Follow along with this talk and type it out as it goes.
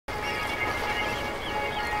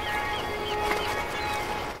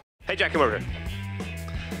Hey, Jack, come over here.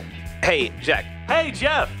 Hey, Jack. Hey,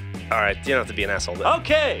 Jeff. All right, you don't have to be an asshole, though.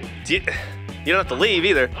 Okay. You don't have to leave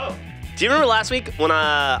either. Oh. Do you remember last week when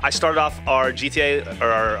I started off our GTA or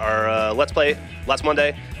our Let's Play last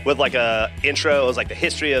Monday with like a intro? It was like the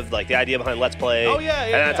history of like the idea behind Let's Play. Oh yeah.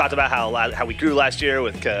 And then I talked about how we grew last year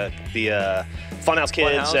with the Funhouse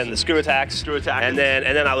Kids and the Screw Attacks. And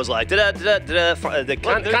then I was like, kind of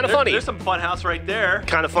funny. There's some Funhouse right there.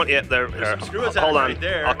 Kind of funny. Yeah, there's some Screw Attacks hold on. right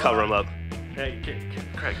there. I'll cover them up. Hey,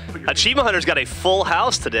 Craig, put your Achievement Hunter's got a full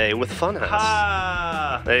house today with Funhouse.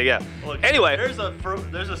 Ah. There you go. Look, anyway, there's a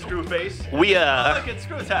screw face. We look at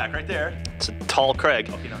Screw Attack right there. It's a tall Craig.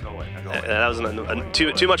 Okay, now go away. Now go away. That was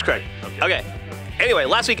too much Craig. Okay. Anyway,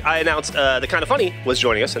 last week I announced the Kind of Funny was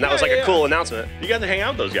joining us, and that was like a cool announcement. You got to hang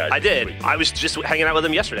out with those guys. I did. I was just hanging out with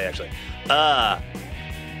them yesterday, actually.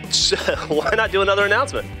 So why not do another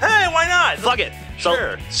announcement? Hey, why not? Fuck it.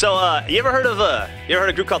 Sure. So you ever heard of a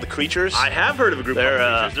group called the Creatures? I have heard of a group called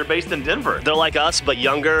the Creatures. They're based in Denver. They're like us, but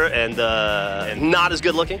younger and not as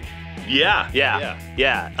good looking. Yeah.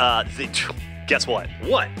 Guess what?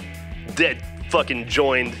 What? They fucking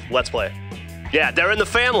joined Let's Play. Yeah, they're in the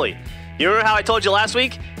family. You remember how I told you last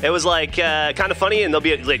week? It was like kind of funny, and there'll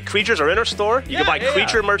be like Creatures are in our store. You can buy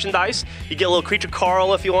Creature merchandise. You get a little Creature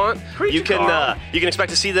Carl if you want. You can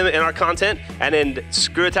expect to see them in our content, and in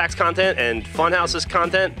Screw Attack's content, and Funhouse's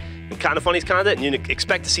content, and Kind of Funny's content. And you can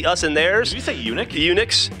expect to see us in theirs. Did you say eunuch?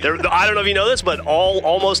 Eunuchs. I don't know if you know this, but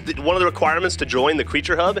almost one of the requirements to join the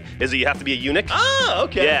Creature Hub is that you have to be a eunuch. Oh,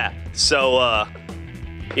 okay. Yeah. So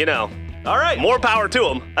you know. All right. More power to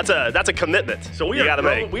them. That's a commitment. So we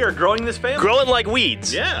are growing this family. Growing like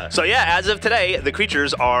weeds. Yeah. So yeah, as of today, the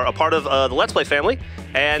Creatures are a part of the Let's Play family,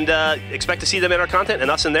 and expect to see them in our content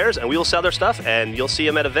and us in theirs, and we will sell their stuff, and you'll see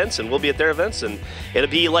them at events, and we'll be at their events, and it'll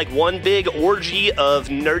be like one big orgy of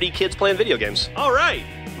nerdy kids playing video games. All right.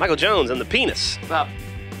 Michael Jones and the penis. Wow.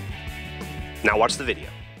 Now watch the video.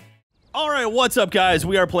 All right, what's up, guys?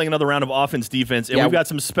 We are playing another round of offense defense, and we've got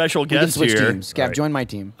some special guests switch here. teams. Gav, join my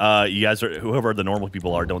team. You guys are whoever the normal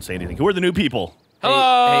people are. Don't say anything. Who are the new people? Hey,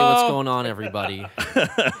 what's going on, everybody?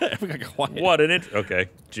 What an intro. Okay,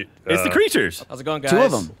 it's the Creatures. How's it going, guys? Two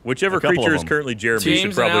of them. Whichever creature is currently Jeremy James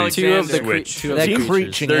should probably switch. Two of the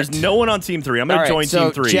creatures. There's no one on Team 3. I'm going to join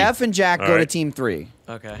Team 3. So Jeff and Jack go to Team 3.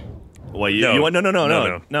 Okay. Wait, you want?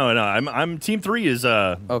 No. I'm Team 3 is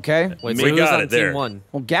Okay. Wait, We so got who's on it there. Team 1?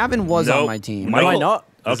 Well, Gavin was on my team. Michael? Why not?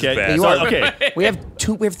 Okay. bad. You are. Okay. We have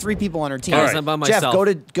 3 people on our team. Guys, I'm by Jeff, myself. go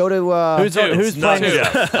to. Who's playing?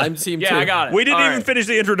 I'm Team 2. Yeah, I got it. We didn't even finish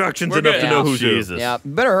the introductions enough to know who's who. Jesus. Yeah,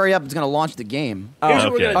 better hurry up. It's gonna launch the game. Here's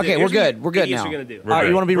what we're gonna do. Okay, we're good. We're good Here's now. what we're gonna do. All right,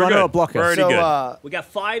 you want to be runner or blocker? We're already good. We got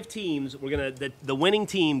 5 teams. We're gonna the winning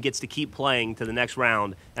team gets to keep playing to the next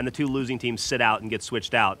round, and the 2 losing teams sit out and get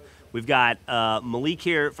switched out. We've got Malik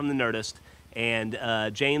here from the Nerdist, and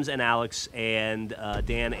James and Alex, and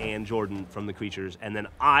Dan and Jordan from the Creatures, and then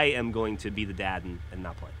I am going to be the dad and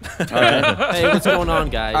not play. All right. Hey, what's going on,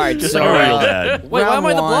 guys? All right. Just So like a real dad. Wait, why am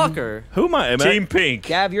I the round one. blocker? Who am I? Team Pink.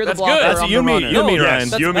 Gav, you're the That's blocker. good. That's I'm you and the me. runner. You and me, Yes, Ryan.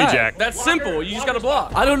 That's you and me, bad. Jack. That's simple. You just got to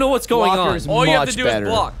block. I don't know what's going Blocker's on. All you have to much do better. is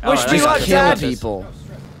block. Wish Just me kill luck, Dad. people.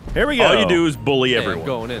 Here we go. All you do is bully Hey, I'm everyone.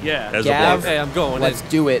 going in. Yeah. As a Gav, blocker. Hey, I'm going let's in.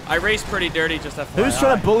 do it. I race pretty dirty, just FYI. Who's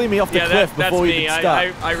trying to bully me off the cliff that's before we me. even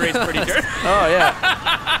start? I race pretty dirty. Oh,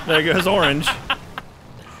 yeah. There goes Orange.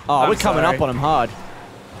 Oh, we're coming up on him hard.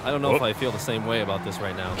 I don't know if I feel the same way about this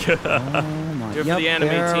right now. Oh my. You're for the anime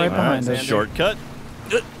they're team. right behind us. Shortcut.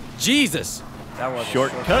 Jesus. That was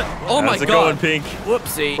Shortcut. Oh, my How's it God. going, Pink?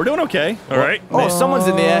 Whoopsie. We're doing okay. All right. Oh, someone's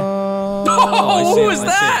in the air. Oh, Who is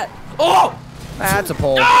that? Oh! That's a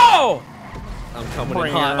pole. Oh! I'm coming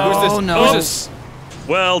in hot. Oh, Who's this? no. Who's this?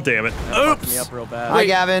 Well, damn it. Me up real bad. Hi,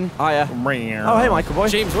 Gavin. Oh, yeah. Oh, hey, Michael boy.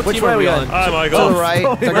 James, what Which team way are are we we on? on? Hi, To Michael. the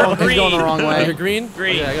right. He's going the wrong You're way. green?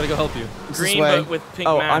 Green. Okay, I gotta go help you. Green, way. but with pink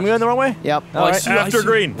Oh, mask. I'm going the wrong way? Yep. All right. After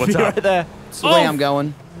green. What's Be up? right there. That's the way I'm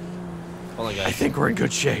going. Hold on, I guys. think we're in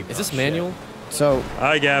good shape. Is this manual? So.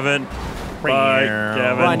 Hi, Gavin. Bye,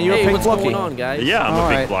 Gavin. Ryan, you're Hey, pink what's blocky. going on, guys? Yeah, I'm All a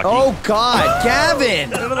right. big blocky. Oh God, Gavin!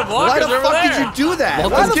 The Why blockers the over fuck there. did you do that?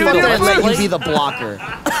 Welcome Why the to fuck the did I let family. you be the blocker?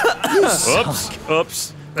 Oops.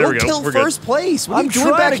 Oops. There Go we go. kill We're first place. What are I'm you doing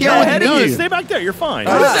trying back to here get with ahead of none? you. Stay back there. You're fine.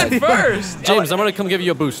 God. Who's in first? James, I'm gonna come give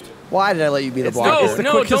you a boost. Why did I let you be the blocker? It's the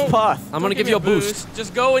quickest path. I'm gonna give you a boost.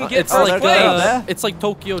 Just go and get It's first like place. it's like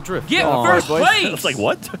Tokyo Drift. Get Oh, first boys. place. It's like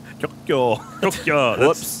what? Tokyo. Tokyo.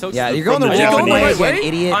 Whoops. Tokyo- Yeah, you're going the From the wrong way Japanese. again,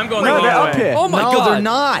 idiot. I'm going No, the they're wrong up way. here. Oh my no, God! they're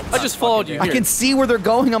not. I just followed you. I can see where they're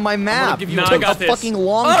going on my map. give you You a- No, I took got a this. fucking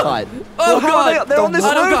long cut. Oh Well, how are God! they? They're on this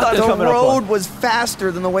I don't road got that this. they're The coming up on. road was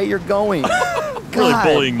faster than the way you're going. really God.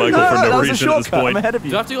 bullying Michael for that no was a reason at this shortcut. I'm point. ahead of Do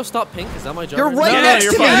you. I have to go stop Pink? Is that my job? You're right No, next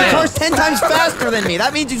you're to me. fine. Your car's 10 times faster than me.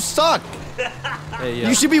 That means you suck. Hey,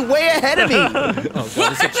 You should be way ahead of me. Oh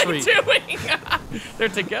god, it's a treat. doing? They're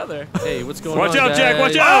together. Hey, what's going Watch on? out, Jack!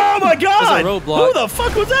 Watch guys? out! Oh my God! There's a roadblock. Who the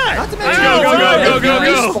fuck was that? Not to mention, Go, go, go, go, if you go,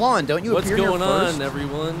 go. respawn, don't you What's appear going near first? on,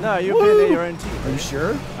 everyone? No, you appear near your own team. Are you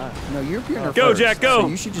sure? No, you're appearing near Go, first. Jack, go. So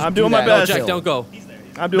you should just I'm do doing my that best. Jack, until- don't go.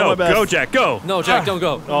 I'm doing No, my best. go, Jack, go! No, Jack, don't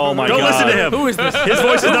go. Oh my Don't God! listen to him. Who is this? His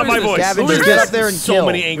voice is not my this? voice. Gavin, Who just is get this? up there and So kill.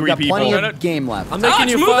 many angry We've got plenty people. of game left. I'm making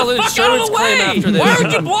you move file the an fuck out of insurance the claim way! after this. Why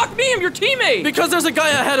would you block me? I'm your teammate. Because there's a guy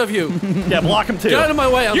ahead of you. Yeah, block him too. Get out of my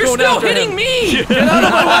way. I'm You're going still after hitting him. me. Get out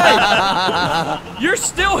of my way. You're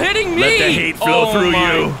still hitting me. Let the hate flow through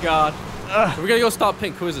my you. God. We're gonna go stop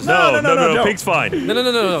Pink. Who is this? No, Pink's fine.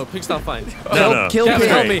 No. Pink's not fine. No. Kill Gavin,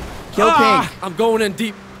 Pink. help me. Kill Pink. I'm going in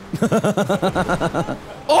deep.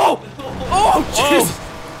 Oh, Jesus.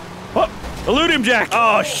 Elude him, Jack!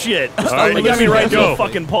 Oh shit! All right, You got me right to go. a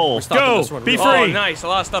fucking pole. Stopping Go! this one. Be Oh, free! nice. A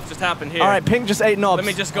lot of stuff just happened here. All right, Pink just ate knobs. Let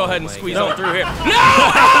me just go ahead and squeeze God. on through here.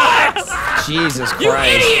 Jesus You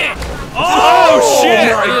Christ. idiot! Oh,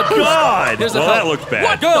 shit! my God! Here's a Well, help. that looked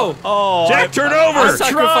bad. Go. Oh, Jack, turn I over!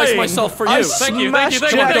 sacrificed trying. myself for you. I Thank you, smashed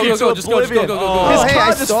thank you, Jack thank you. Go, into just go, just go, oblivion. go, go, go. Oh. His Hey, car I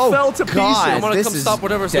just saw- fell to pieces. God, I'm gonna this come is stop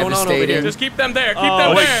whatever's going on over devastating. here. Just keep them there. Keep Oh,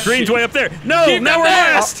 them wait, there. Green's way up there. No, Keep now them we're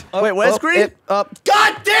there. last! Wait, where's Green? God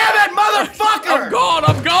damn it, motherfucker! I'm gone.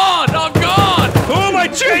 I'm gone. I'm gone. Who am I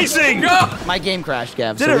chasing? Go. My game crashed,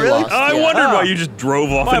 Gav. Did so it we really? lost. I Yeah. wondered why you just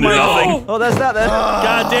drove off into my nothing. Oh, there's that then.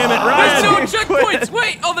 God damn it, There's Ryan! no checkpoints.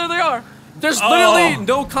 Wait. Oh, there they are. There's literally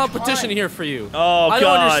no competition here for you. Oh, I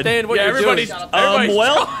don't God. understand what Yeah, you're everybody's. doing. everybody's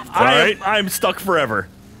Well, Alright. I'm stuck forever.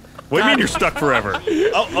 What do you mean you're stuck forever?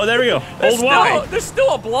 Oh, there we go. There's Hold Y. still, there's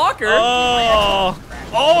still a blocker.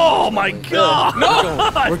 Oh my God!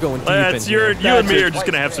 We're going deep That's in you here. and me are just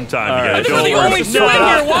gonna have some time Alright. together. This is Don't the only worry. two in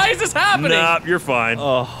here. Why is this happening? Nah, you're fine.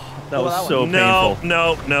 That was so No, painful.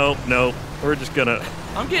 no. We're just gonna.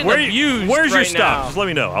 I'm getting Where's abused your right stop? now. Just let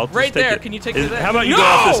me know. I'll just Right take there. it. Can you take me there? How about you No! go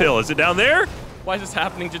off this hill? Is it down there? Why is this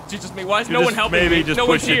happening to just me? Why is You no just one helping maybe me? just No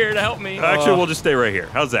one's push it. here to help me. Actually, we'll just stay right here.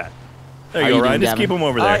 How's that? There How you go, you Ryan. doing, Just keep Gavin? him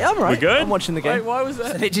over there. I'm right. We good? I'm watching the Wait, game. why was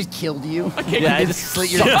that? They just killed you. I can't Yeah, I get just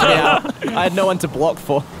slit your yeah. I had no one to block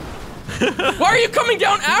for. Why are you coming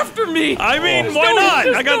down after me? I mean, There's why no- not?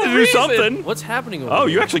 there's I got no to do reason. something. What's happening over Oh,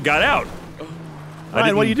 here? you actually got out.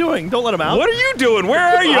 Ryan, what are you doing? Don't let him out. What are you doing? Where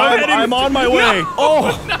are you? I'm on my way. Oh,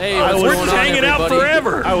 Hey, I what's was we're going just on, hanging out everybody?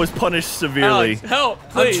 forever. I was punished severely. Alex, help,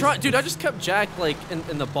 I'm please. trying, dude. I just kept Jack like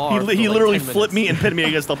in the bar. He for, like, literally 10 flipped me minutes. and pinned me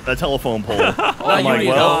against a telephone pole. Now I'm you like, need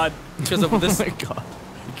well, help because of this. There it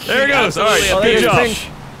goes. All right, Absolutely. good Oh, job. there's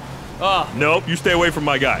Oh, Nope, you stay away from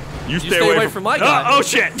my guy. You stay away away from my guy. Oh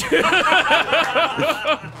shit! All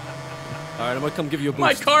right, I'm gonna come give you a boost.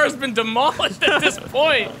 my car has been demolished at this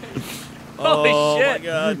point. Holy oh shit. my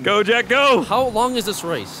God. Go, Jack, go. How long is this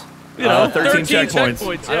race? You know, 13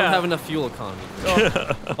 checkpoints. I don't have enough fuel economy.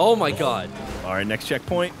 Oh my god. All right, next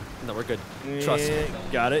checkpoint. No, we're good. Trust me.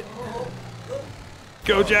 Got it.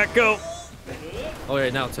 Go, Jack, go. Oh yeah,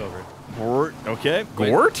 now it's over. Gort. Okay.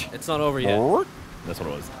 Gort? It's not over yet. Gort? That's what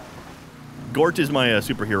it was. Gort is my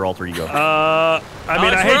superhero alter ego. I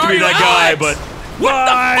mean, Alex, I hate where to are be you, that guy, Alex? but What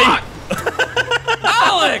why? the fuck?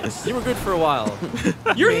 Alex, You were good for a while.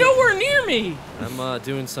 you're nowhere near me. I'm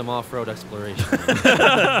doing some off-road exploration.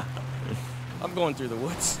 I'm going through the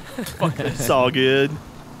woods. Fuck this. It's all good.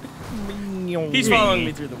 He's following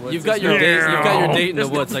me through the woods. You've got your date. You've got your date in the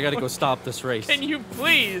woods. I gotta go stop this race. Can you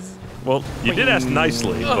please? Well, you did ask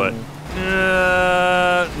nicely, but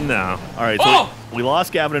no. All right, so Oh! we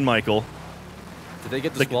lost Gavin and Michael. Did they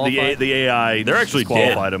get The disqualified? AI They're actually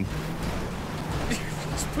disqualified him.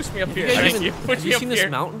 Just push me up here. You guys Thank even- you. Push have me you up seen here.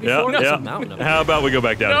 this mountain Yeah, before? There's yeah. a mountain up How about we go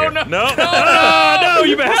back down No, here? no, no, no, no,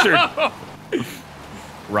 you bastard!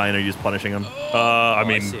 Ryan, are you just punishing him? I I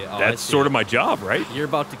mean, see it. Oh, I that's see sort it. of my job, right? You're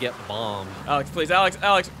about to get bombed. Alex, please, Alex,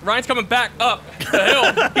 Ryan's coming back up the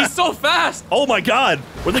hill. He's so fast. Oh my God!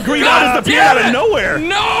 Where the green God eyes appear out damn of it! nowhere!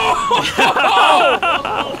 No!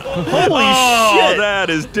 Holy Oh, shit! that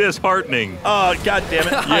is disheartening. Oh God damn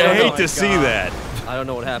it! You hate to see that. I don't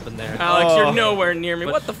know what happened there. Alex, Oh. you're nowhere near me.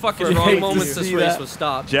 But What the fuck For is a wrong few with moments, you? this race was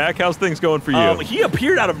stopped. Jack, how's things going for you? He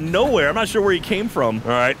appeared out of nowhere. I'm not sure where he came from.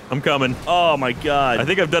 All right, I'm coming. Oh my God! I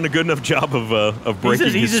think I've done a good enough job of breaking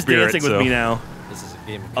he's his just spirit. dancing so. with me now. This is a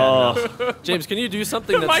game of Oh. cat and mouse. James, can you do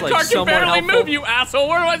something that's My like car can somewhat barely helpful? move, you asshole.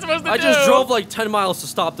 What am I supposed to I do? just drove like 10 miles to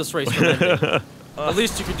stop this race from ending. At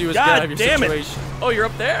least you could do is get God out of your damn it. situation. Oh, you're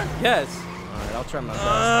up there? Yes. All right, I'll try my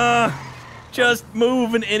best. Just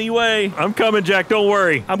move in any way. I'm coming, Jack. Don't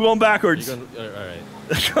worry. I'm going backwards. You're gonna, all right.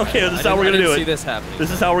 Okay, this is how we're I gonna didn't do see it. this happening.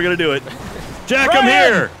 This is how we're gonna do it. Jack, I'm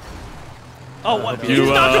here. Oh, what? You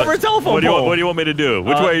knocked over a telephone pole. What do you want me to do?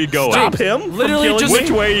 Which way are you going? Stop him. Literally just- Which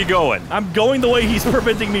way are you going? I'm going the way he's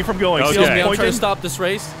preventing me from going. Okay. See how Excuse me, I'm trying to pointing? stop this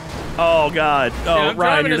race. Oh, God. Oh, I'm Ryan,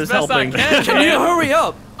 driving you're as just best I helping. can. Can you hurry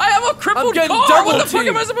up? I have a crippled I'm getting car. double What the fuck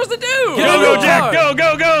teamed. am I supposed to do? Get Go, out go, of the Jack. car. Go,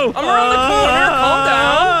 go, go. I'm around the corner. Calm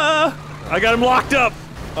down. I got him locked up.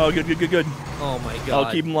 Oh, good. Oh my god.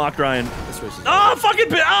 I'll keep him locked, Ryan. This race is Oh, fucking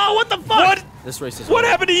oh, what the fuck? What? This race is What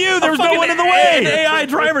happened to you? There was no Fucking one in the An way. AI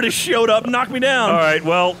driver just showed up and knocked me down. All right,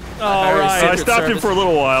 well, All Very right. I Secret stopped him Service. for a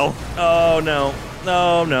little while. Oh, no.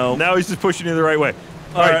 Oh, no. Now he's just pushing you the right way.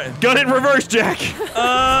 All right, right. gun it in reverse, Jack.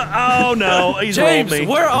 Oh, no. He's James, rolled me.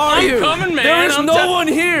 where are I'm you? coming, man. There is I'm no one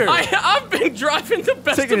here. I've been driving the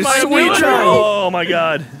best Taking of a my sweet ability. drive. Oh, my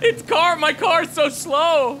God. My car's so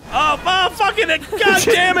slow. Oh, fucking it. God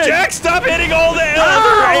damn it. Jack, stop hitting all the other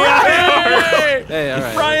AI. Hey, Hey, all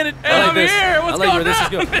right. Ryan, hey, I'm this. here. What's I like going where this is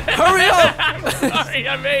on? going. Hurry up! Sorry,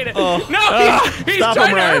 I made it. Oh. No, he's Stop trying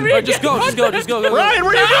him, to Ryan. hurt me. All right, just go. Ryan,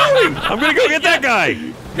 where are you going? I'm gonna go get that guy.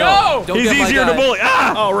 Go. Don't He's get my easier to guy. bully.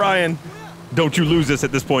 Ah! Oh, Ryan. Don't you lose this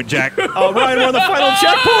at this point, Jack. Oh, Ryan, we're on the final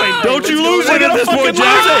checkpoint. Don't you lose We're it at gonna this point, fucking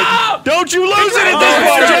Jack. lose Don't you lose it at Oh, this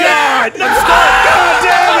point, my Jack. No, God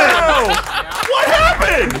damn it. What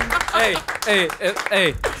happened?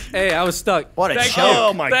 Hey, I was stuck. What a Thank choke.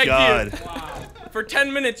 Oh, my Thank God. you. For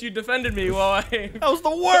 10 minutes, you defended me while I. That was the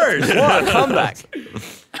worst. What a comeback.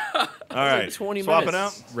 All right. 20 Swapping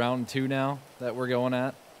minutes. out. Round 2 now that we're going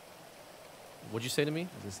at. What'd you say to me?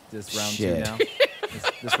 This round Shit. 2 now.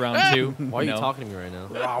 This round 2. Why are you talking to me right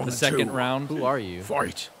now? The second round. Who are you? All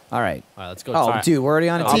right. All right, let's go. Oh, dude, we're already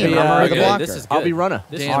on a I'll team. be, I'm already the okay, blocker. this is I'll good. be runner.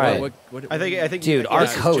 This is Dan, All right. what, I think. Dude, our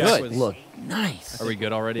yeah, coats Jack was- look nice. are we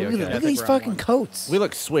good already? Look at, Okay. look at these fucking coats. We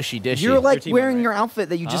look swishy dishy. You're like Team wearing one, your outfit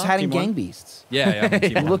that you just had in Team one? Gang Beasts. Yeah, I'm team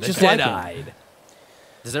You one. look The just like him. Dead-eyed.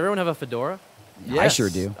 Does everyone have a fedora? I sure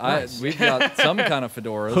do. We've got some kind of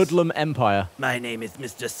fedoras. Hoodlum Empire. My name is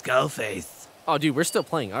Mr. Skullface. Oh, dude, we're still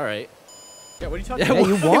playing. All right. Yeah, what are you talking Yeah, about?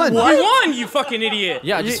 you won. You won, you fucking idiot.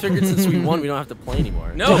 Yeah, I just figured since we won, we don't have to play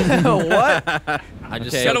anymore. No. What? I just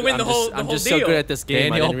Okay. so, Gotta win I'm the whole- just, the I'm whole just so deal. good at this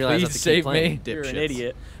game. Daniel, I didn't realize I please have to keep save playing. me. You're an Dipshits.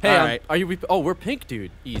 idiot. Hey, All right. are you? Oh, we're pink,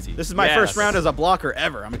 dude. Easy. This is my Yes. first round as a blocker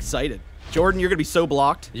ever. I'm excited. Jordan, you're gonna be so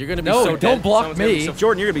blocked. You're gonna be No, so don't dead. block Someone's gonna be me. so-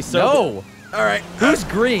 Jordan, you're gonna be so. No. All right. Who's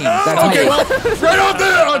green? Okay. Well, right off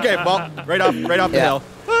there. Okay. Well, right off the Yeah. hill.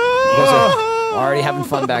 You guys are already having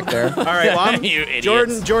fun back there. All right. Well, I'm You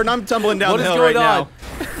idiots. Jordan, I'm tumbling down What the is hill going right on?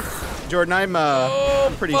 now. Jordan,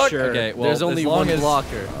 I'm pretty sure. Okay, well, There's as only long one as,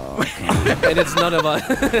 blocker, and it's none of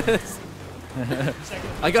us.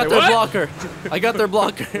 I got their what? blocker. I got their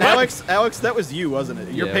blocker. Alex, that was you, wasn't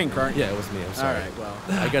it? You're Yeah. pink, aren't you? Yeah, it was me. I'm All sorry. right. Well.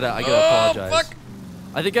 I gotta apologize. fuck.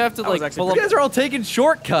 I think I have to was like actually pull You up. guys are all taking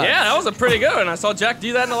shortcuts. Yeah, that was a pretty good one. I saw Jack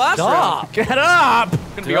do that in the last round. Stop. Get up.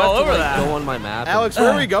 Gonna be Do I all have to, over like, that. Go on my map. Alex,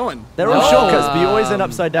 where are we going? There are shortcuts, but you always end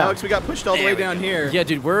upside down. Alex, we got pushed all the way down here. Yeah,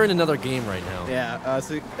 dude, we're in another game right now. Yeah.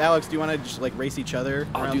 So, Alex, do you want to just like race each other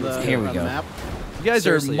around dude, the, let's Here we around go. the map? You guys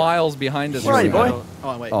Seriously. are miles behind us. Where are you, right boy? now.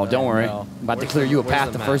 Oh wait. Oh, don't worry. no. I'm about to clear you a where's path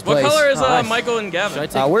the to map? first What place. color is Nice. Michael and Gavin? Should I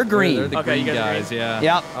take? We're They're green. the Okay, you green guys guys. Yeah.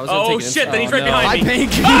 Yep. I was gonna Oh take an shit, then he's instant- right no. behind Hi, me.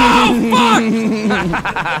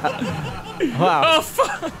 pink. Wow. Oh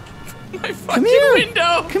fuck! My fucking Come here.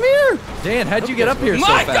 window. Come here. Dan, how'd you get up here so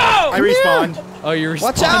Michael! fast? I respawned. Oh, you're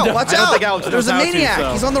Watch out. Watch I don't out. think Alex There's knows a how to, maniac.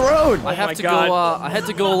 so. He's on the road. I have my to God. go. I had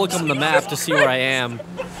to go look on the map to see where I am.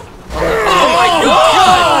 He's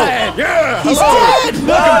dead. He's dead.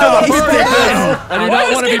 I do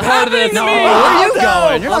not want to be part of this. No. Where are you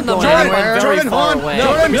going? You're not going anywhere. Jordan, far hold on. away.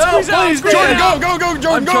 Jordan, Squeeze out, please, squeeze Jordan, out. go, Jordan,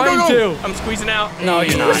 I'm go, trying go, go. to. I'm squeezing out. No,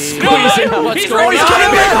 you're not. Squeezing. What's He's going right on?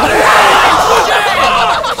 behind me.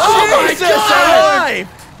 Oh my God!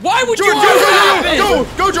 Why would you Jordan, do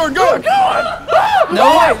that? go, Jordan, go.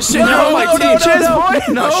 No. Shit, you're on my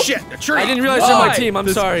team. No, shit, a tree. I didn't realize you're on my team. I'm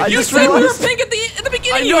sorry. You said we were pink at the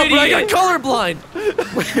beginning. I you know, but I idiot. got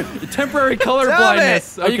colorblind. Temporary color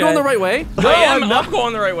blindness. Are you going the right way? I'm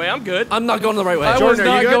going the right way. I'm good. I'm not going the right way. I was Jordan, are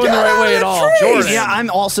not you good? going the right way at all. Jordan. Yeah, I'm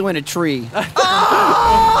also in a tree.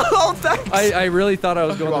 Oh, thanks. I really thought I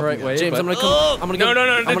was going the right way. James, but I'm gonna come. I'm gonna No, go. no,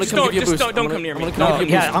 no, I'm gonna just come don't- give you a just boost. don't come near I'm me. gonna come give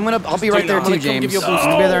you a Yeah, boost. I'll be right there I'm too, gonna come James. give you a boost.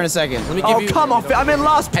 I'll be there in a second. Let me give you. come on, I'm in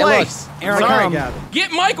last Hey, look, here I Sorry, come. Gavin.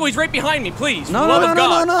 Get Michael. He's right behind me, please. No, For no, the love no, of no,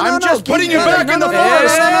 God. no, no, I'm no, just keep putting you going. back in the No, no, no,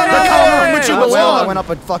 forest. no, no, no, The no, color in no, which no, you no. Well, I belong. went up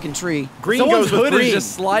a fucking tree. Green someone's goes with hood is green.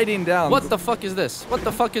 just sliding down. What the fuck is this? What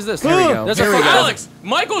the fuck is this? Here we go. There's Here a we go. Alex,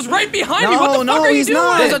 Michael's right behind me. What No, the no, fuck are you he's doing?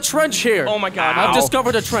 not. There's a trench here. Oh my God. I've Ow.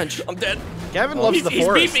 discovered a trench. I'm dead. Gavin loves He's the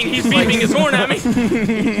forest. beeping. He's beeping his horn at me.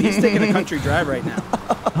 He's taking a country drive right now.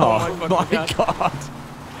 Oh my God. God.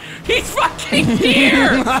 He's fucking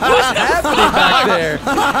here! What's happening back there?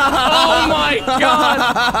 Oh my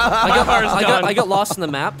god! I got lost in the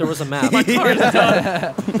map. There was a map. My car is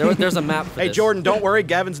done. There's a map for Hey, this. Jordan, don't worry.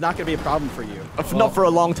 Gavin's not going to be a problem for you. Not for a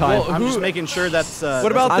long time. Well, I'm just making sure that's...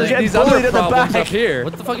 What about I'm getting these bullied other in the problems back. up here?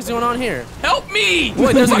 What the fuck is going on here? Help me!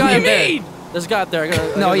 Wait, there's a What guy do up you there. mean? There's a guy up there.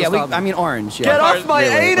 No, yeah, I mean orange. Yeah. Get off my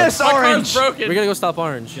anus, My car's Orange! broken. We're gonna go stop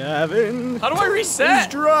Orange. Gavin How do I is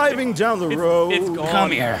reset? driving down the road. It's gone.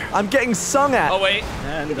 Come here. I'm getting sung at. Oh wait.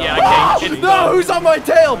 And Yeah, I can't. It's No, gone. who's on my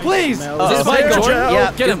tail? Please. Is this Michael? Jordan?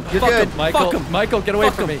 Yeah, Get him. You're Fuck good. him. Michael, Fuck him. Michael, get away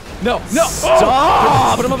Fuck from him. me. No, no.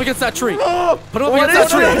 Put him up against that tree. Put him up against that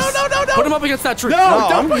tree. No. Put him up against that tree.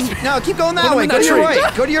 No, keep going that him way. in Go that to your tree.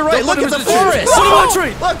 right. Go to your right. Don't Look put at him the in the tree. forest. Put him in the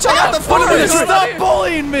tree. Look, check out the Put him in the forest. tree. Stop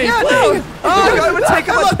bullying me, Yeah, please. no. Oh, I would take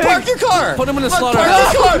him look, park your car. Put him in the Look,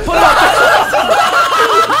 slaughterhouse. park your car. Put him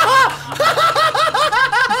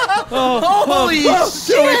Holy shit.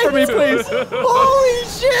 Get away from me, please. Holy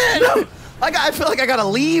shit. I feel like I gotta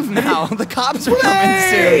leave now. The cops are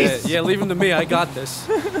coming soon. Yeah, leave him to me. I got this.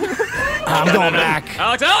 I'm going back.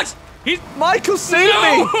 Alex! He's Michael, save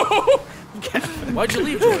me! Why'd you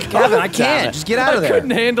leave, Jordan? Gavin, I can't. Just get out of I there. couldn't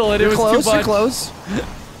handle it. You're It was close. too You're much. close.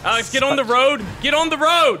 Alex, get on the road! Get on the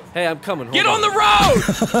road! Hey, I'm coming. Get Hold on the road!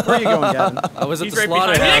 Where are you going, Gavin? I was at He's the right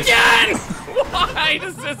behind me slaughterhouse. again! Why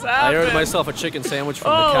does this happen? I ordered myself a chicken sandwich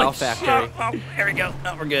from the cow Holy factory. shit. Here we go.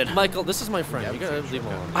 Oh, we're good. Michael, this is my friend. You gotta leave him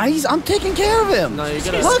alone. I'm taking care of him. No, you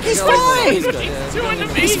gotta. Look, he's you gotta fine. leave him alone. He's good. He's doing to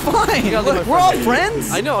me. He's fine. You gotta leave Look, my we're all friend.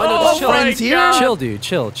 friends. I know. All Just chill. friends here. Chill, dude.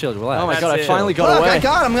 Chill. Relax. Oh my god, I That's it. finally got Look, away. I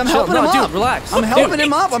got him. I'm Chill. helping him No, up. dude, relax. I'm helping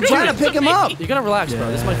him up. I'm trying to pick him up. You gotta relax, bro.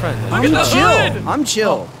 This is my friend. I'm at the chill. hood. I'm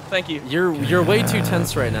chill. Thank you. You're way too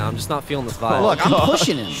tense right now. I'm just not feeling this vibe. Look, I'm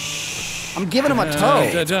pushing him. I'm giving him a toe. How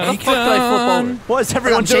the fuck did I flip over? What is I'm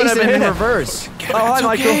everyone doing chasing over him in here? reverse. Oh, hi,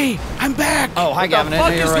 Michael. I'm back. Oh, hi, Gavin. I fuck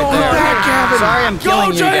know you're is right going there. on? Back, Gavin. Sorry, I'm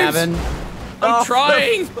killing you, James. Gavin. I'm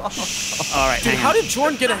trying. Dude, how did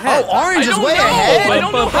Jordan get ahead? Oh, Orange I is don't way know. ahead. I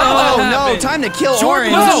don't know how Oh that no, happened. time to kill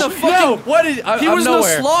Jordan Orange. was in the fucking. What is? He I'm was in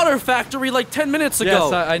nowhere. the slaughter factory like 10 minutes ago.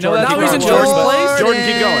 Yes, I know that. Now he's in Jordan. Jordan's place. Jordan,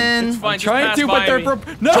 keep going. It's fine. Just Trying pass to, by but they're me.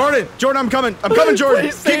 no. Jordan, I'm coming. I'm coming, Jordan.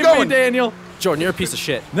 Please Keep save going. me, Daniel. Jordan, you're a piece of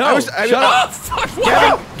shit. No, shut Oh, up. fuck.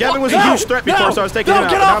 What? Gavin was a huge threat before, so I was taking him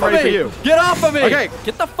out. Get Now off I'm of ready me. for you. Get off of me. Okay.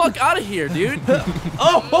 Get the fuck out of here, dude.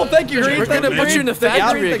 Oh, thank you, Green. We're Thank gonna you, put you in the Thank you,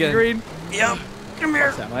 factory Thank you, again. Green. Yep. Come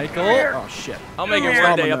here. Michael. Oh shit. I'll make it Come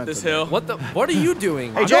one day on, up this man. hill. What are you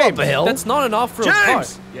doing? Hey, James. That's not an off-road car.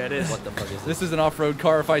 James. Yeah, it is. What the fuck is this? This is an off-road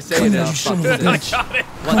car if I say it is. I got it.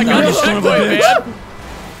 I got the Segway, man.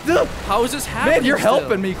 How is this happening? Man, you're still?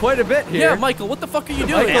 helping me quite a bit here. Yeah, Michael, what the fuck are you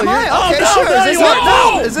doing? Michael, Am I? Oh, Okay, no, sure. no, Is this you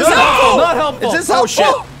helpful? won't. Is this No, helpful? not helpful. Is this helpful?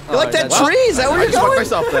 shit. You like that that's- tree? Is that where I you're just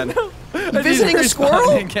fucked going? myself then. Visiting a Respond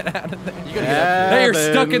squirrel? and Get out of there. You gotta get up Hey, you're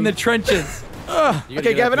stuck in the trenches.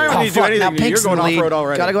 Okay, Gavin, I don't Oh, need to do fuck. anything. Now You're Pink's going in the lead. off-road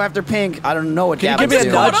already. Gotta go after Pink. I don't know what Can you Gavin's give me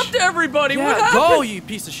a doing. Going nudge? up to everybody. What Yeah, happened? go, you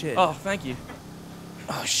piece of shit. Oh, thank you.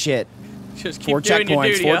 Oh, shit. Just keep 4 doing your checkpoints.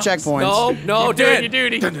 duty, 4 Alex. checkpoints. No, Keep doing Dan. your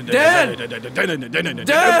duty. Dan!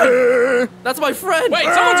 That's my friend. Wait,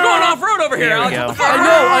 someone's going off-road over here, Alex. go. What the fuck?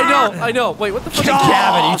 I know. Wait, what the fuck?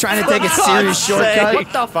 Gavin, you trying to take a serious shortcut? What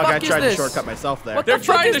the Fuck, fuck I is tried to this? shortcut myself there. What They're the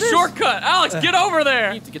fuck trying is to this? shortcut. Alex, get over there.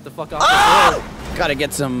 You need to get the fuck off this road. Gotta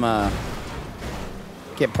get some,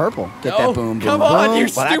 get purple. Get Oh, that boom, boom, come on, boom. you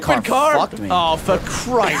Well, that stupid car. fucked me. Oh, for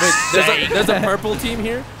Christ's sake. There's a purple team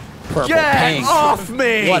here. Purple, Get pink. off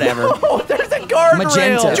me. Whatever. Oh, there's a guardrail.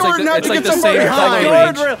 Magenta. It's Jordan, like how'd the, you it's get like the somebody same behind? color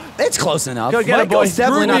range. Guardrail. It's close enough. Go get it, boy. It's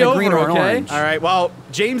definitely Screw not me a green over, or an okay? orange. All right, well,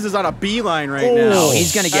 James is on a beeline right now. Oh,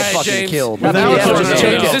 he's gonna get All right, fucking James. killed. Without Yeah, Jordan, just James,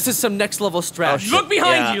 kill. James, this is some next level strat. Look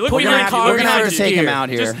behind you. Look Put your behind car you. We're gonna have to first take him gear. out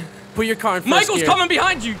here. Just Put your car in first Michael's gear. coming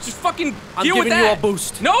behind you. Just fucking I'm deal with giving that. you a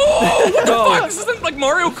boost. No, what the No. fuck? This isn't like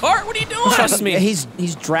Mario Kart. What are you doing? Trust me. Yeah,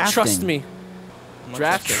 he's drafting. Trust me.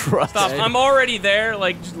 Drafting. Stop. I'm already there.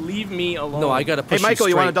 Like, just leave me alone. No, I gotta Hey, push Michael,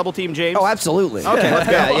 you want to straight. double team James? Oh, absolutely. Okay, let's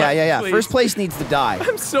go. Yeah. Please. First place needs to die.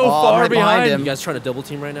 I'm so Oh, far right behind behind. him. You guys trying to double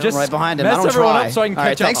team right now? Just Right behind him. mess I don't everyone try. up so I can All right,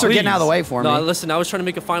 catch up, thanks for getting please. out of the way for me. No, listen, I was trying to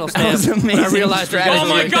make a final That stand. was I amazing realized you guys Oh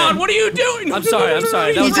my did God! What are you doing? I'm sorry.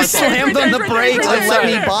 That He was just my fault. slammed on the brakes and let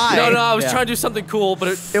me by. No, I was Yeah. trying to do something cool, but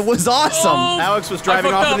it, It was awesome. Oh, Alex was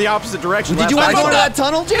driving I fucked off in up. the opposite direction. Did you last want to time go I to saw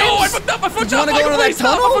that tunnel, James? No, I fucked up. I fucked Did you up. wanna go to Michael, that please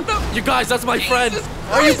stop. tunnel? I fucked up. you guys, that's my friend.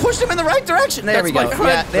 Oh, you pushed him in the right direction. There we go.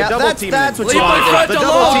 Yeah, that's what you Leave my want. friend The double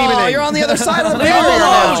alone. teaming. Oh, you're on the other side of the Leave him barrier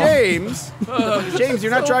alone. now. James. James,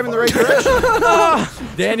 you're not driving the right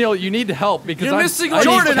direction. Daniel, you need help because You're I'm missing I need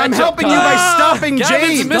Jordan, I'm ketchup helping you by time. stopping Gavin's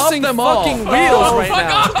James. missing them fucking wheels right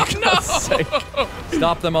now. Fuck off, no!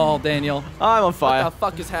 Stop them all, Daniel. I'm on What fire. the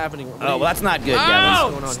fuck is happening? Oh, well, that's not good,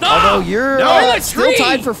 Gavin. Ow! Stop! Although you're No, still tree.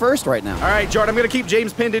 tied for first right now. All right, Jordan, I'm going to keep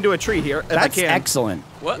James pinned into a tree here if I That's can. excellent.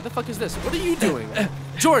 What the fuck is this? What are you doing?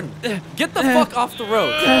 Jordan, get the fuck off the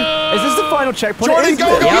road. Is this the final checkpoint? Jordan, It is go,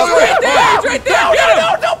 good. go, go, Yeah. go. It's right there!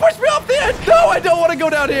 No, don't push me off the edge. No, I don't want to go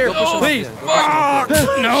down here. Please.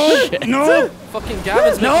 No. Fucking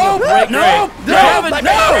Gavin's No, making a break. Gavin,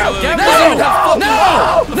 Gavin doesn't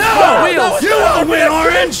have fucking wheels. You won't win,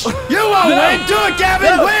 Orange. You won't win. Do it,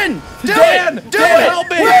 Gavin. Win. Do Dan, it. Do Dan, it. help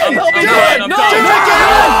me. Win. I'm helping Do Dan. it. I'm Do done. it,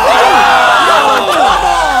 Gavin.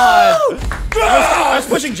 I was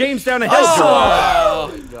pushing James down a hill. How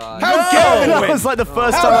Gavin That win? was like the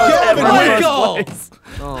first time I was Gavin ever win? in Michael. first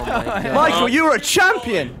place. Oh my god. Michael, you were a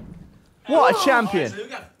champion. What a champion. Who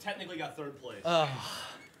technically got third place?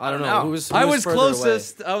 I don't know. Who's I was further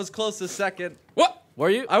closest. I was closest second. What? Away? Were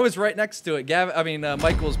you? I was right next to it.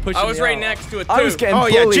 Michael was pushing me I was right off. next to it too. I was getting Oh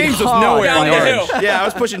yeah, bullied James was hard nowhere Down on the Orange. hill. Yeah, I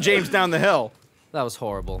was pushing James down the hill. That was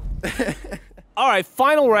horrible. All right,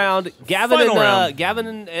 final round. Gavin Final and round.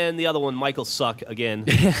 Gavin and the other one, Michael, suck again.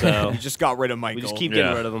 So We just got rid of Michael. we just keep getting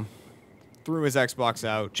Yeah. rid of them. threw his Xbox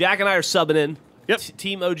out. Jack and I are subbing in. Yep.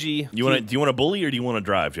 Team OG. Do you want to bully or do you want to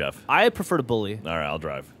drive, Jeff? I prefer to bully. All right, I'll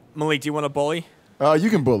drive. Malik, do you want to bully?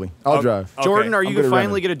 You can bully. I'll drive. Okay. Jordan, are I'm you good at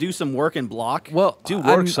finally running. going to do some work and block? Well, Do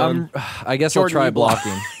work, son. I guess Jordan, I'll try you block.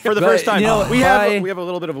 blocking. For the But, first time, you know, we I- have a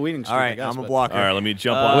little bit of a winning streak. All I right, guess, I'm a but- blocker. All right, let me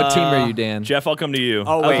jump on. What team are you, Dan? Jeff, I'll come to you.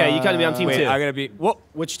 Oh, wait. Okay, you gotta be on team Wait, two. I gotta be. Whoa.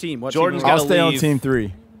 Which team? What Jordan's team? I'll gotta stay on leave. team 3.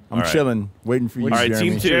 I'm All right. chilling, waiting for you, All right, Jeremy.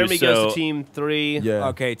 team 2. Jeremy goes so- to team 3. Yeah.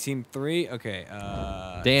 Okay, team 3. Okay.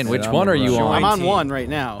 Dan, which I'm one are you right. on? I'm on team. one right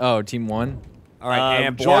now. Oh, team 1. All right,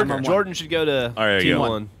 and Jordan, blocker. Jordan should go to All right, team you go.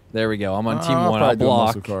 1. There we go. I'm on team I'll 1. I'll probably do a block.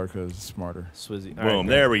 muscle car because it's smarter. Swizzy. Boom,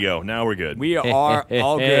 there we go. Now we're good. We are all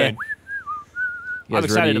good. You I'm guys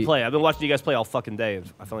excited ready? to play. I've been watching you guys play all fucking day.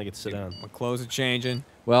 I finally get to sit down. My clothes are changing.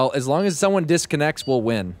 Well, as long as someone disconnects, we'll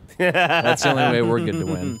win. That's the only way we're good to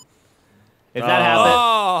win. If that happens,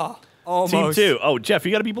 Oh, almost. Team 2. Oh, Jeff,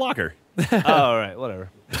 you got to be blocker. oh, all right, whatever.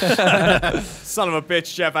 Son of a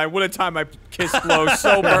bitch, Jeff. I would have timed my kiss blow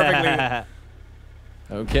so perfectly.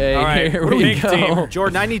 Okay, All right, here we pink go. team.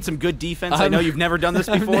 Jordan, I need some good defense. I I'm- know you've never done this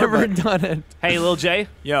I've before. never but done it. Hey, Lil J,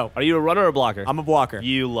 Yo, are you a runner or a blocker? I'm a blocker.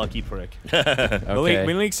 You lucky prick. Okay.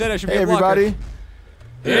 Malik said I should be Hey, a blocker. everybody.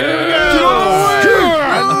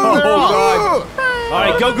 Oh, God. All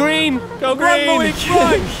right, go green. Go Run, green. Malik,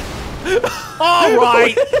 run. All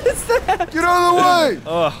right. Get out of the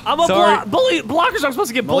way! I'm a Sorry. bully. Blockers aren't supposed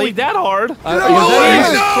to get bullied that hard. Get out of the way!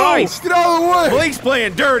 Jesus Christ. Get out of the way! Malik's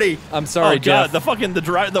playing dirty. I'm sorry, Oh, Jeff. God, the fucking the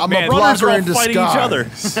I'm a brothers are blocker all in fighting each other.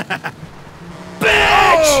 disguise. Get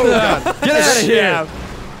out of here.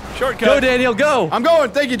 Yeah. Shortcut. Go, Daniel, go. I'm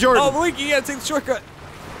going. Thank you, Jordan. Oh, Malik, you gotta take the shortcut.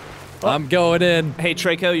 I'm going in. Hey,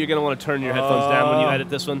 Traco, you're gonna want to turn your headphones down when you edit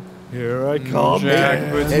this one. Here I come. AI,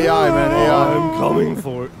 man, AI. I'm coming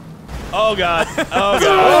for it. Oh, God. Oh, God.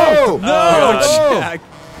 Oh! Oh, Jack.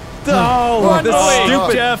 No, this Wait,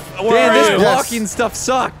 stupid. Jeff, where Dan, are this you? Yes. blocking stuff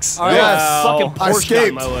sucks. All right. Yes. Fucking I Porsche got in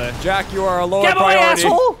escaped. my way. Jack, you are a lower Get away, priority.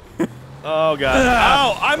 asshole! Oh, God.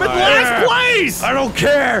 Ow, I'm in last place. I don't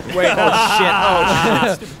care. Wait,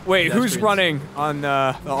 Oh shit! wait, who's running on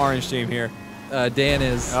the orange team here? Dan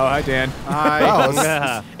is. Oh, hi, Dan.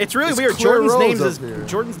 Wow, it's really It's weird. clear roads up here.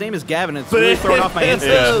 Jordan's name is Gavin. And it's really throwing off my instincts.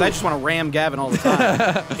 Yeah. 'Cause I just want to ram Gavin all the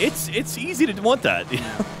time. It's easy to want that.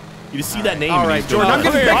 You just see that name. All and you right, just go, Jordan, I'm "Oh,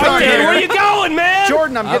 getting here." picked on Dan, where are here. you going, man?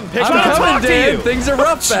 Jordan, I'm getting picked I'm on. coming, to Dan. you. Things are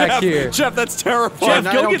rough back here. Jeff, that's terrifying. Jordan,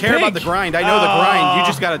 Jeff, I go don't get care about pink. the grind. I know the grind. You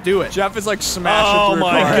just got to do it. Jeff is like smashing Oh, through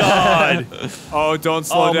my cars. God. Oh, don't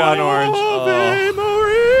slow Oh, down, my Orange. Ave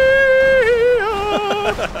Maria.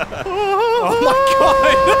 Oh,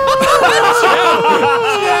 my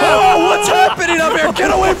Oh, what's happening up here?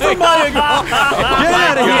 Get away from my. Get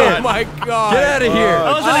out of God. here. Oh, my God. Get out of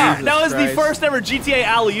here. That was the first ever GTA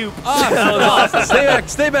alley-oop. That was awesome. Stay back.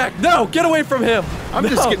 Stay back. No, get away from him. I'm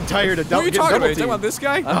just getting tired of Who are you getting talking about? double You talking about this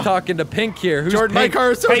guy? I'm talking to Pink here. Who's Jordan, my Pink?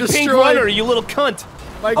 car is so Hey, destroyed. Pink Runner, you little cunt.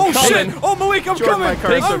 Oh, shit. Oh, Malik, I'm Jordan, coming. my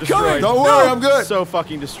car is so I'm destroyed. coming. Don't worry, I'm good. So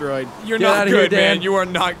fucking destroyed. You're Get not outta here, good, Dan. man. You are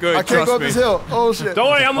not good. I can't Trust go up me. this hill. Oh, shit. Don't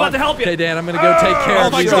worry, I'm about to help you. Okay, Dan, I'm gonna go take care Oh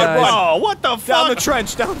of my these God, guys. Oh, what the Down fuck? the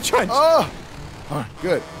trench. Down the trench. Oh! All right,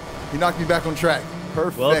 good. He knocked me back on track.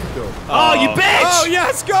 Perfecto. Oh, you bitch! Oh,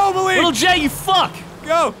 yes. Go, Malik. Little J, you fuck!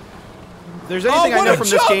 Go. If there's anything I what know a from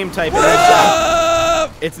jump! this game type, What it a is jump!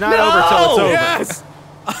 It's not over till it's over. Yes.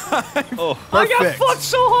 Perfect. I got fucked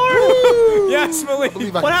so hard. Yes, Malik.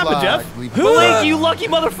 What happened, Jeff? Malik, you lucky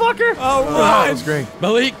motherfucker. All That right. was great.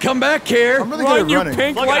 Malik, come back here. I'm really good Run, at you running.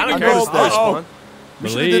 pink Look, I lightning don't bolt. notice this Uh-oh. one. We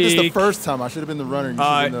should have did this the Malik. first time. I should have been the runner. You should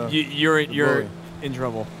have been the You're bully. in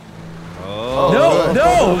trouble. No, good.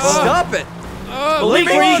 no, stop it. Malik,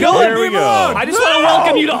 where are you going? There we go. I just want to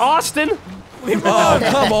welcome you to Austin. Oh,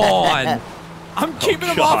 come on. I'm keeping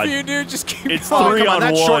him God. off of you, dude. Just keep It's him off. 3 Come on, on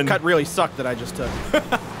that 1. shortcut really sucked that I just took.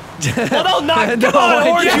 Well, no, not No, God,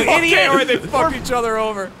 orange, Yeah, you okay, idiot. all right, they fucked each other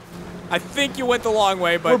over. I think you went the long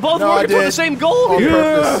way, but We're both No, I working for the did. same goal On here.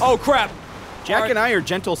 purpose. oh crap. Jack and I are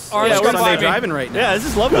gentle All right, Sunday come by me. driving right now. Yeah, this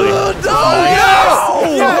is lovely. Yes!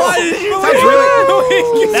 Why did you Sounds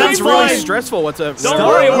really, That's sounds really fine. stressful. What's a Don't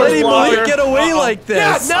worry, Letting orange Malik blocker. get away like this.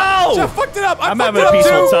 Yes! No. Jeff fucked it up. I'm fucked having it a up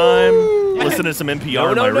peaceful too. time. Listening to some NPR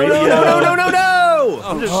on my radio. no!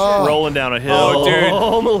 I'm just rolling down a hill. Oh, dude.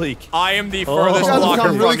 Oh, Malik. I am the furthest You guys blocker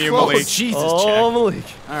come really from you, close. Malik. Jesus, Oh, Malik.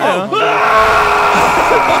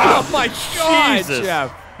 Oh my God, Jesus.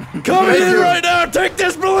 Jeff. Come Thank in you. right now. Take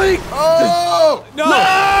this, Malik. Oh! No.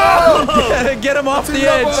 Get him off the Too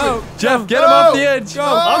edge. low. Jeff, get him off the edge. Go.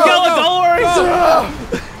 I'm going, don't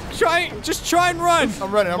worry. Just try and run.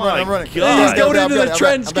 I'm running. I'm running. I'm running. God. He's I'm going back, into the I'm back,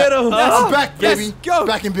 trench. I'm Get back. him. I'm back, Yes, baby. go.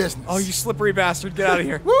 Back in business. Oh, you slippery bastard. Get out of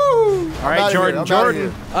here. Woo! All right,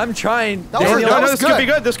 Jordan. I'm trying. That was- Daniel, that was this could be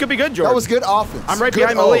good. good. This could be good, Jordan. That was good offense. I'm right Good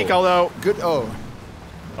behind O. Malik, although Good O.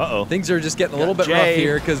 Uh-oh. things are just getting a little bit Jay. rough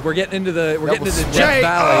here because we're getting into the was Death Jay.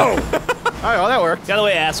 Valley. All right, well, that worked. Get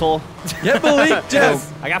away, asshole. Get Malik,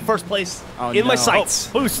 Jeff. I got first place Oh, in my no. sights.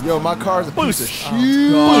 Boost. Yo, my car's a piece Boost. of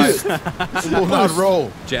shit. It will not roll.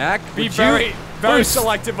 Jack, Be would very, very Boost.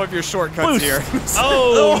 selective of your shortcuts Boost. here.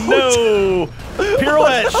 Oh, no.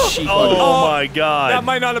 Pirouette. Oh, my God. That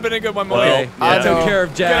might not have been a good one, Well, Malik. I yeah. took care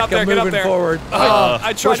of Get up Jack. there, I'm get up moving there. forward.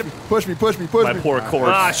 I tried to. Push me. My poor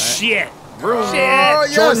corpse. Ah, shit. Oh, Shit.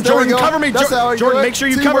 yes, Jordan, there we Jordan, go. cover me. That's how you Jordan, do it. make sure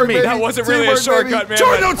you Teamwork, cover me. baby. That wasn't really a Teamwork, shortcut, baby. man.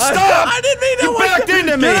 Jordan, don't stop! I didn't mean that. You backed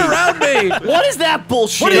into me. Get around me. What is that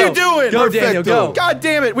bullshit? What are you doing? Go, Daniel, go. God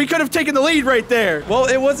damn it! We could have taken the lead right there. Well,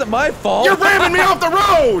 it wasn't my fault. You're ramming me off the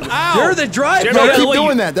road. Ow. You're the driver. No, Yeah, keep look,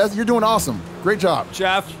 doing that. You're doing awesome. Great job.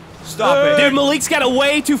 Jeff, stop it. Dude, Malik's got a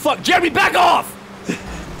way too Jeremy, back off!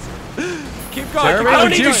 Keep going. Jeremy, keep I don't going,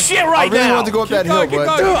 need keep your going. shit I right really now. wanted to go up that Keep hill, going, keep but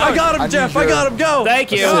going. Dude, I got him, I Jeff. need I your- got him. Go.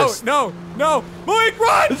 Thank you. No. Malik,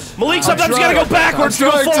 run! Malik, sometimes you trying. gotta go backwards to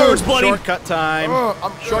I'm go trying to. forwards, buddy. Shortcut time.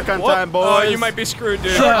 I'm Shortcut What? time, boys. Oh, you might be screwed,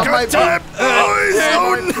 dude. I might be- time, boys.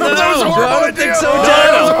 Oh, no, that was a No, horrible I don't idea. think so, Oh, Jack.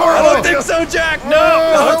 that was a I horrible don't idea. think so, Jack.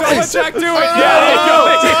 Don't let Jack do it.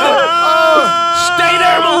 Stay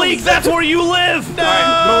there, Malik. That's where you live.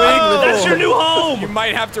 Malik, That's your new you home.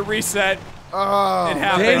 might have to reset. Oh, It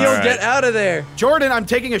happens. Daniel, All right. get out of there. Jordan, I'm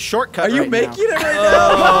taking a shortcut. Are you right making now. it right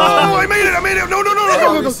now? Oh, I made it! I made it!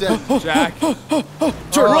 No! Jack.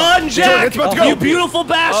 Run, Jack. it's about to go. You beautiful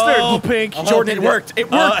bastard. Oh, pink. Jordan, it worked.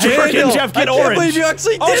 It worked. Daniel, Jeff, get I can't orange. believe you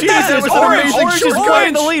actually did Jesus, that. that was an orange. amazing Orange is shortcut. way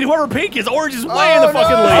in the lead. Whoever pink is, orange is way in the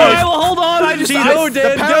fucking All lead. right, well, hold on. I just See, I, no,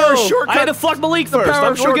 Dan, The power of go. shortcut. I had to fuck Malik first. power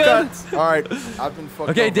I'm of we're good. shortcuts. all right. I've been fucked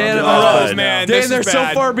Okay, up. Dan, I'm God. done. Man, Dan, this they're is so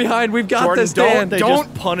bad. far behind. We've got Jordan, this, Dan. They Don't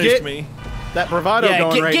just punished get me. that bravado Yeah,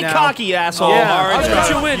 going right get now. cocky, you asshole. Yeah, All right, I'll Jeff.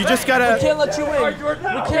 let you win. You just gotta. can't let you win.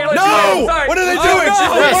 No! What are they doing?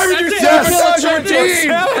 Why would you sabotage our team?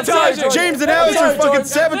 Sabotage. James and Alex are fucking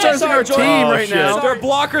sabotaging our team right shit. now. Their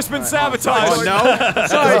blocker's been sabotaged. Oh, no?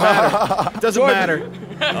 Doesn't matter. Doesn't matter.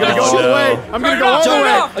 I'm gonna go all the no. way. I'm gonna go all the Turn it way.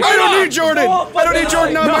 off. I don't need Jordan. I don't need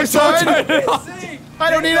Jordan on my side. I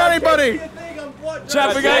don't need anybody.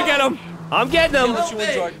 Jeff, we gotta get him. I'm getting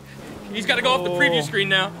him. He's gotta go off the preview screen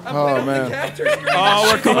now. Oh, man.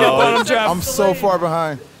 Oh, we're coming up on him, Jeff. I'm so far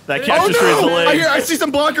behind. That Oh capture screen is no! delayed. I see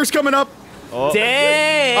some blockers coming up.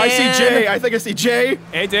 Dan. I see Jay. I think I see Jay.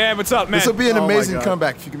 Hey, Dan, what's up, man? This will be an Oh my amazing God.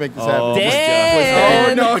 comeback if you can make this happen.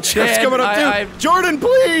 Dan. Oh no, Jeff's Dan, coming up too. I- Jordan,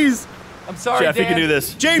 please. I'm sorry, Jeff, you can do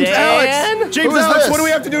this. James, Dan? Alex. James, Who is Alex. this? What do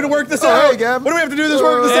we have to do to work this Oh, out? hey, Gab. What do we have to do to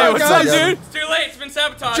work this Hey, out, what's guys? up, dude? It's too late. It's been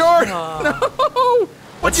sabotaged. Jordan, no.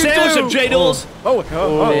 Let's What'd you sandwich do? him, J Duels.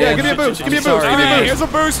 Yeah, give me a boost. Give me a boost. All Give me a right, boost. here's a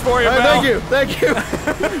boost for you, Hey, pal. thank you.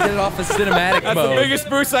 Get it off of cinematic That's the mode. biggest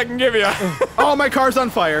boost I can give you. Oh, my car's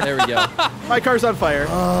on fire. There we go. My car's on fire.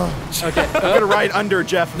 Okay, I'm gonna ride under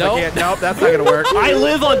Jeff. Nope. I can't. Nope, that's not gonna work. I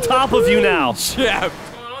live on top of you now. Jeff.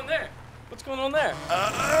 What's going on there? What's going on there?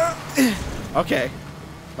 Okay,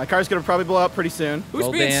 my car's gonna probably blow up pretty soon. Who's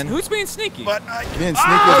Well, being Dan. who's being sneaky? But I Being sneaky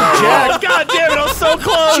about Oh, God damn it, I was so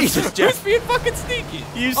close. Jesus, Who's Jeff. being fucking sneaky?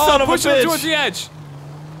 You Oh, son of a push him towards bitch. the edge.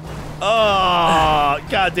 Oh,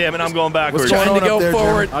 God damn it, I'm going backwards. going Trying on to go up there,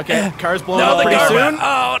 forward. Okay, car's blowing No, up the pretty car- soon.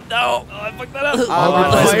 Oh, Oh, no. Oh, I fucked that up.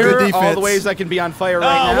 On good fire, all defense. the ways I can be on fire Oh,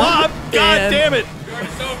 right now. wow. God damn it.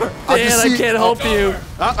 It's over. Dan, I can't help you.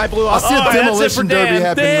 Oh, I blew I off. see a that's it for demolition derby Dan.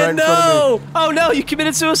 happening right Dan, in front of me. no! Oh no, you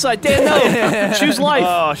committed suicide. Dan, no! Choose life.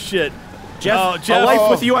 Oh, shit. Jeff, Oh, Jeff. a life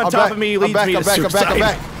with you on I'm top back. of me I'm leads back, me I'm to back, I'm suicide. back, I'm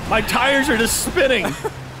back. My tires are just spinning.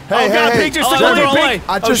 Hey, God, hey, Pete just hey. took the wrong Jeff, way.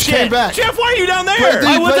 I just shit. came back. Jeff, why are you down there? Play D,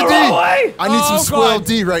 I went play the D. wrong way. I need some Oh, spoiled God.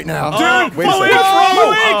 D right now. Dude, wait a Chloe, second. what's wrong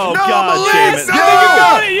with me? No, Oh, God Melissa, damn it. no. You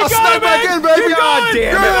got it. You I got snapped it, back man. in, baby. God damn it.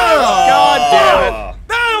 Yeah. God damn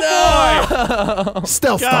it.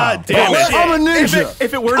 Stealth God style. damn it. I'm a ninja.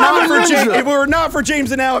 If it were I'm not a for ninja. if it were not for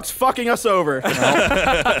James and Alex fucking us over,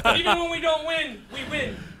 Even when we don't win, we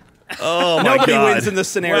win. Oh, my nobody God. wins in this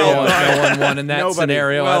scenario. No one won in that Nobody.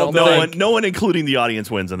 scenario. Well, I don't No think. one, no one, including the audience,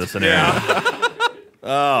 wins in this scenario.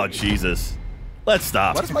 Oh, Jesus. Let's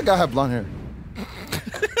stop. Why does my guy have blonde hair?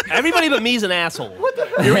 Everybody but me's an asshole.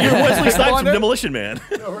 You're Wesley Snipes from Demolition Man.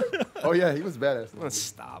 Oh, yeah, he was badass. Let's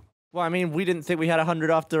stop. Well, I mean, we didn't think we had 100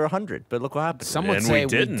 after 100, but look what happened. Some would And say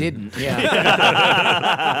we didn't.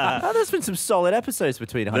 Yeah. Oh, there's been some solid episodes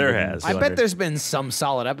between 100 There and has. I 200. bet there's been some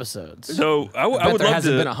solid episodes. So I bet would there love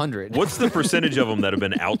hasn't to. been 100. What's the percentage of them that have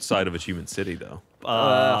been outside of Achievement City, though?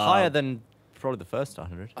 Higher than probably the first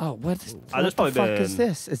 100. Oh, what there's the probably fuck is been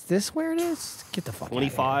this? Is this where it is? Get the fuck out of here.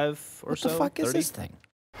 25 or What so. the fuck is 30? this thing?